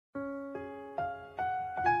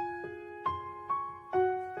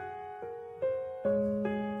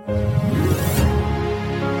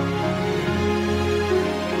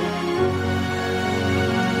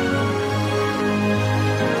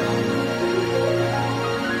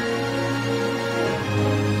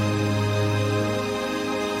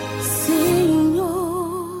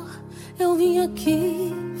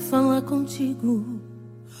contigo,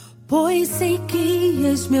 pois sei que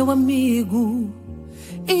és meu amigo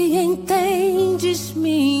e entendes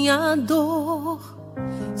minha dor.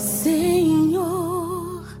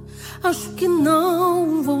 Senhor, acho que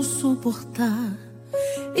não vou suportar.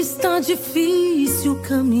 Está difícil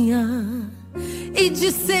caminhar e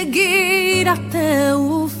de seguir até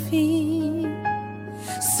o fim.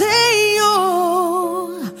 Senhor,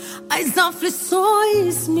 as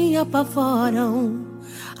aflições me apavoram,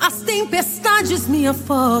 as tempestades me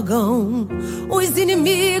afogam, os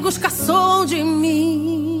inimigos caçam de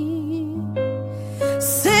mim.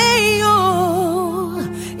 Senhor,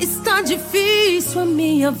 está difícil a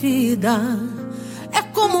minha vida, é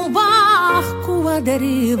como um barco à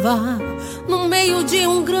deriva, no meio de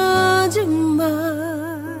um grande mar.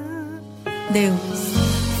 Deus,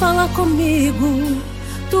 fala comigo,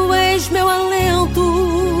 Tu és meu alento.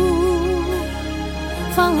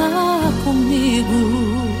 Fala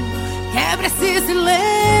comigo, quebra esse silêncio.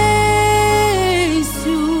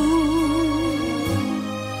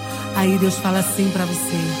 Aí Deus fala assim pra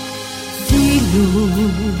você: filho,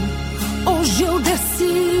 hoje eu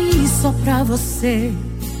desci só pra você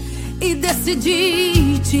e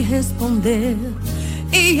decidi te responder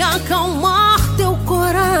e acalmar teu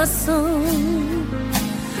coração.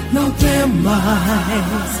 Não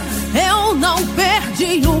temas, eu não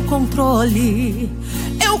perdi o controle.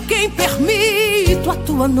 Eu quem permito a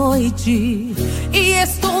tua noite e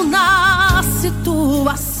estou na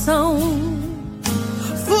situação.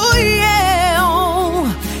 Fui eu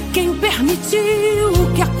quem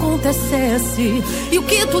permitiu que acontecesse e o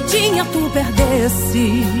que tu tinha tu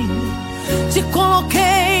perdesse. Te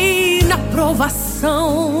coloquei na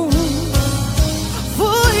provação. Fui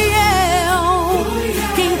eu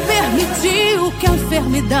quem permitiu que a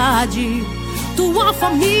enfermidade tua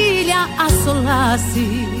família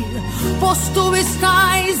assolasse, pois tu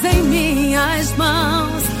estás em minhas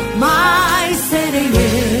mãos. Mas serei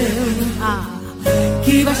eu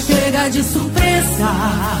que vai chegar de surpresa.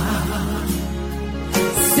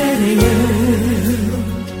 Serei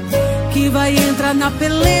eu que vai entrar na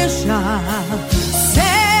peleja.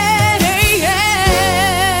 Serei eu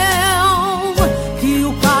que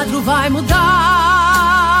o quadro vai mudar.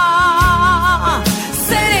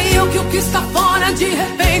 Serei eu que o que está fora de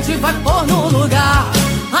repente vai pôr no lugar.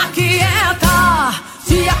 Aquieta,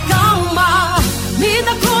 te acalma, me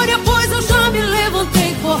dá glória, pois eu já me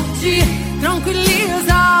levantei por ti.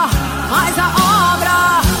 Tranquiliza, faz a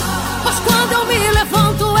obra, pois quando eu me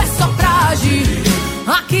levanto é só pra agir.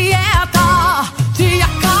 Aquieta, te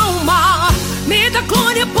acalma, me dá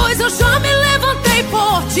glória, pois eu já me levantei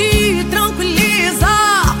por ti. Tranquiliza,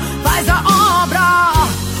 faz a obra,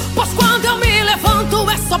 pois quando eu me levanto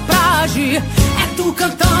é só pra agir. É tu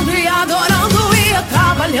cantando e adorando e eu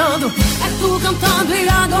trabalhando. É tu cantando e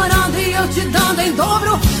adorando e eu te dando em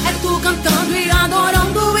dobro. É tu cantando e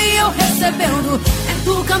adorando e eu recebendo. É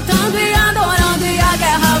tu cantando e adorando e a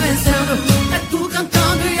guerra vencendo. É tu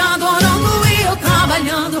cantando e adorando e eu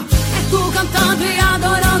trabalhando. É tu cantando e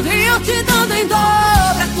adorando e eu te dando em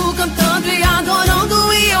dobro. É tu cantando e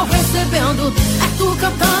adorando e eu recebendo. É tu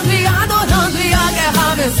cantando e adorando e a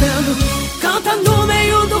guerra vencendo. Canta no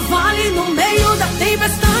meio do vale, no meio da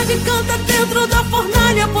tempestade. Canta dentro da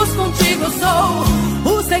fornalha, pois contigo eu sou.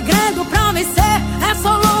 O segredo pra vencer é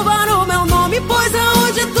só louvar o meu nome, pois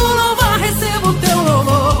aonde tu louvar recebo o teu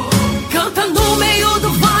louvor. Canta no meio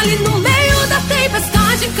do vale, no meio da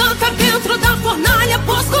tempestade. Canta dentro da fornalha,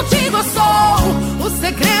 pois contigo eu sou. O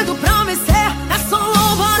segredo pra vencer é só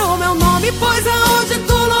louvar o meu nome, pois aonde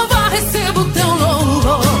tu louvar recebo o teu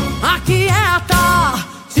louvor. Aquieta,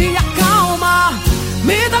 te acalma,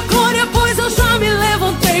 me dá glória, pois eu já me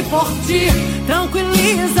levantei por ti.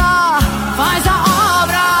 Tranquiliza, faz a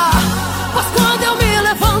obra, pois quando eu me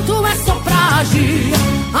levanto é só pra agir.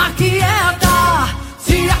 Aquieta,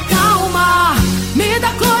 te acalma, me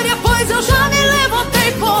dá glória, pois eu já me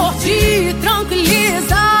levantei por ti.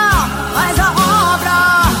 Tranquiliza, faz a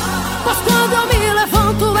obra, pois quando eu me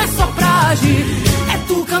levanto é só pra agir. É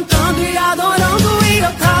tu cantando e adorando e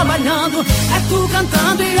eu trabalhando. É tu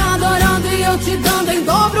cantando e adorando e eu te dando em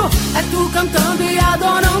dobro. É tu cantando e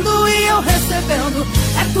adorando e eu recebendo.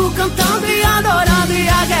 É tu cantando e adorando e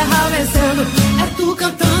a guerra vencendo. É tu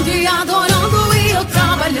cantando e adorando e eu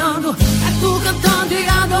trabalhando. É tu cantando e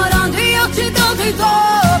adorando e eu te dando em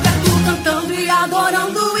dobro. É tu cantando e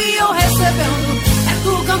adorando e eu recebendo. É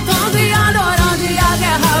tu cantando e adorando e a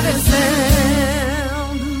guerra vencendo.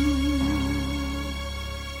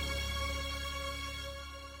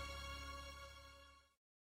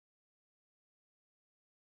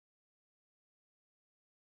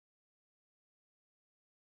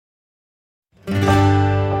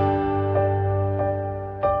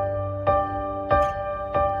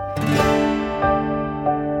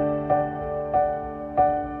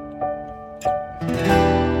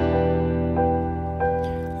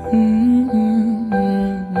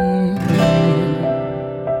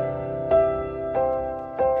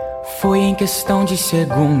 questão de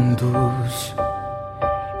segundos,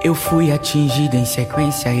 eu fui atingido, em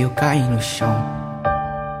sequência eu caí no chão.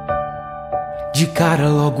 De cara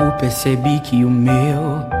logo percebi que o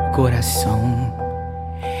meu coração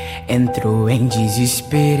entrou em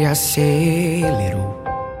desespero e acelerou.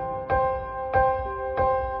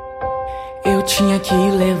 Eu tinha que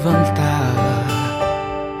levantar,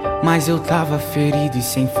 mas eu tava ferido e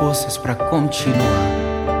sem forças pra continuar.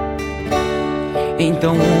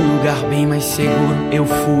 Então um lugar bem mais seguro eu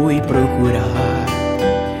fui procurar.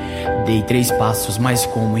 Dei 3 passos, mas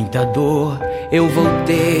com muita dor eu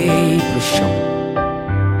voltei pro chão.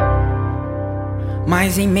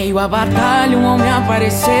 Mas em meio à batalha um homem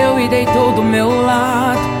apareceu e deitou do meu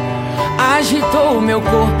lado. Agitou o meu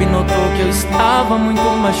corpo e notou que eu estava muito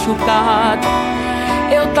machucado.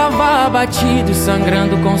 Eu tava abatido,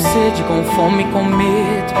 sangrando com sede, com fome, com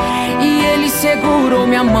medo. E ele segurou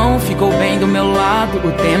minha mão, ficou bem do meu lado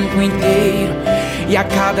o tempo inteiro. E a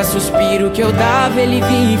cada suspiro que eu dava ele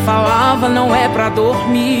vinha e falava: não é pra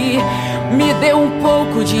dormir. Me deu um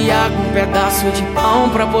pouco de água, um pedaço de pão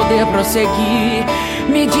pra poder prosseguir.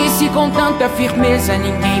 Me disse com tanta firmeza: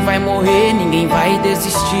 ninguém vai morrer, ninguém vai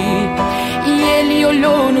desistir. E ele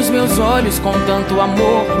olhou nos meus olhos com tanto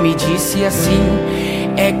amor, me disse assim: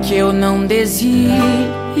 é que eu não desisto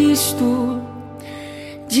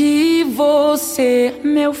de você,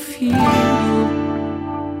 meu filho.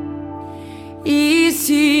 E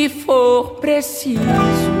se for preciso,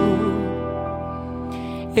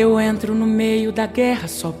 eu entro no meio da guerra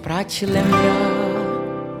só pra te lembrar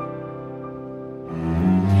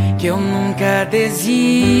que eu nunca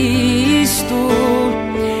desisto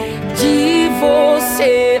de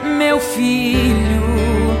você, meu filho.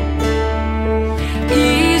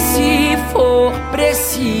 E se for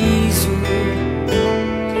preciso,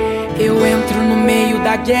 eu entro no meio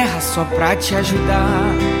da guerra só pra te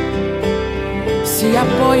ajudar. Se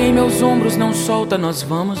apoia em meus ombros, não solta, nós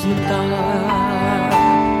vamos lutar.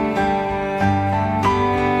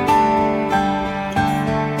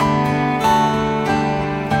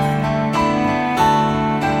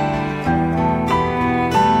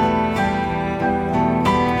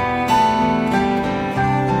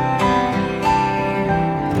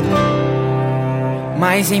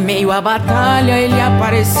 Mas em meio à batalha ele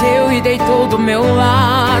apareceu e deitou do meu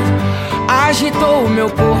lado. Agitou o meu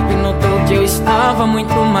corpo e notou que eu estava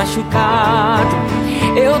muito machucado.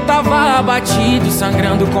 Eu tava abatido,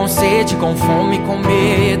 sangrando com sede, com fome, com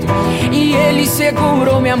medo. E ele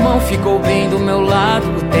segurou minha mão, ficou bem do meu lado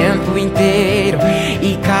o tempo inteiro.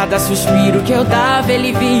 E cada suspiro que eu dava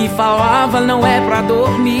ele vinha e falava: não é pra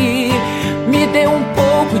dormir. Me deu um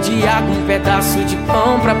pouco de água, um pedaço de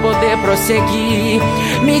pão pra poder prosseguir.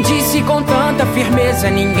 Me disse com tanta firmeza: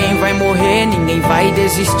 ninguém vai morrer, ninguém vai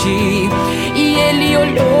desistir. E ele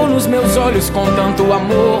olhou nos meus olhos com tanto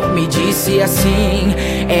amor, me disse assim: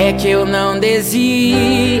 é que eu não desisto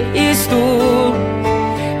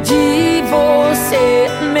de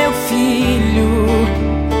você, meu filho.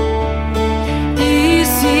 E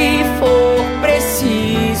se for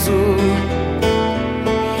preciso,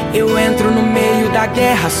 eu entro no meio da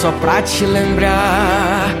guerra só pra te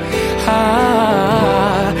lembrar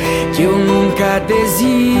que eu nunca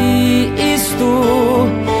desisto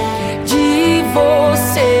de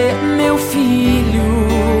você, meu filho.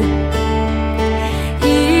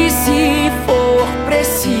 E se for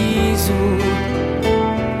preciso,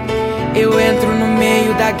 eu entro no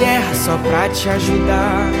meio da guerra só pra te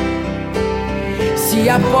ajudar. Se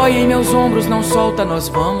apoia em meus ombros, não solta, nós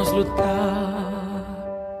vamos lutar.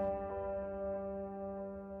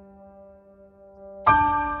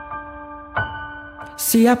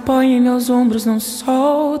 Se apoia em meus ombros, não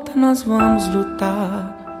solta, nós vamos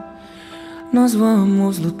lutar. Nós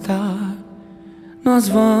vamos lutar, nós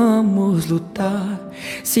vamos lutar.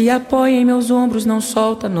 Se apoia em meus ombros, não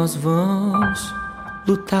solta, nós vamos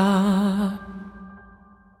lutar.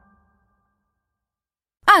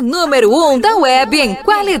 A número 1 da web em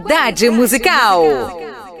qualidade musical.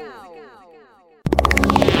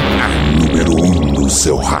 A número 1 do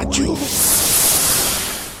seu rádio.